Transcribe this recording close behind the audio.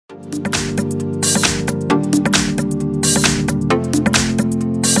Here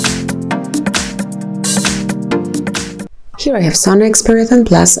I have Sony Xperia 10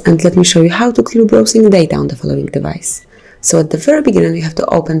 Plus, and let me show you how to clear browsing data on the following device. So at the very beginning you have to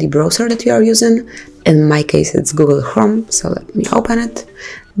open the browser that you are using. In my case it's Google Chrome, so let me open it.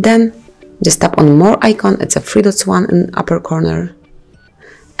 Then just tap on more icon, it's a 3 dots one in upper corner.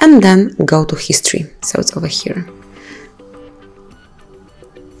 And then go to history, so it's over here.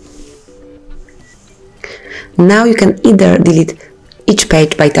 Now you can either delete each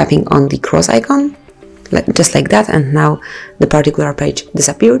page by tapping on the cross icon, just like that, and now the particular page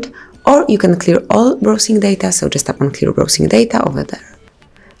disappeared, or you can clear all browsing data, so just tap on clear browsing data over there.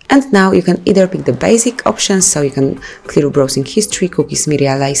 And now you can either pick the basic options, so you can clear browsing history, cookies,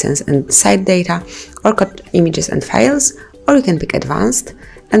 media license and site data, or cut images and files, or you can pick advanced,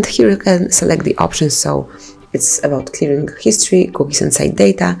 and here you can select the options, so it's about clearing history, cookies and site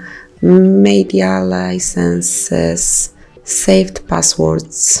data, media licenses, saved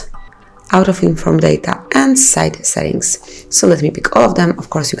passwords, out of inform data and site settings. So let me pick all of them. Of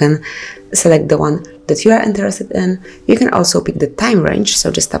course you can select the one that you are interested in. You can also pick the time range,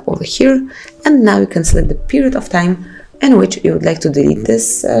 so just tap over here, and now you can select the period of time in which you would like to delete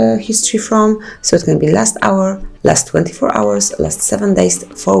this history from. So it can be last hour, last 24 hours, last 7 days,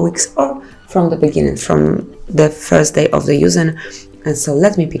 4 weeks, or from the beginning, from the first day of the using. And so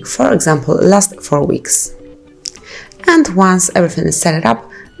let me pick, for example, last 4 weeks. And once everything is set up,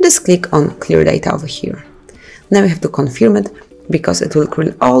 just click on clear data over here. Now you have to confirm it, because it will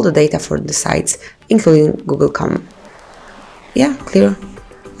clear all the data for the sites, including Google.com. Yeah, clear.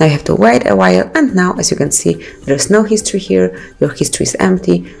 Now you have to wait a while, and now as you can see, there's no history here, your history is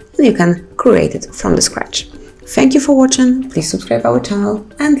empty, and you can create it from the scratch. Thank you for watching, please subscribe our channel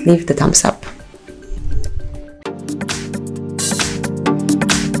and leave the thumbs up.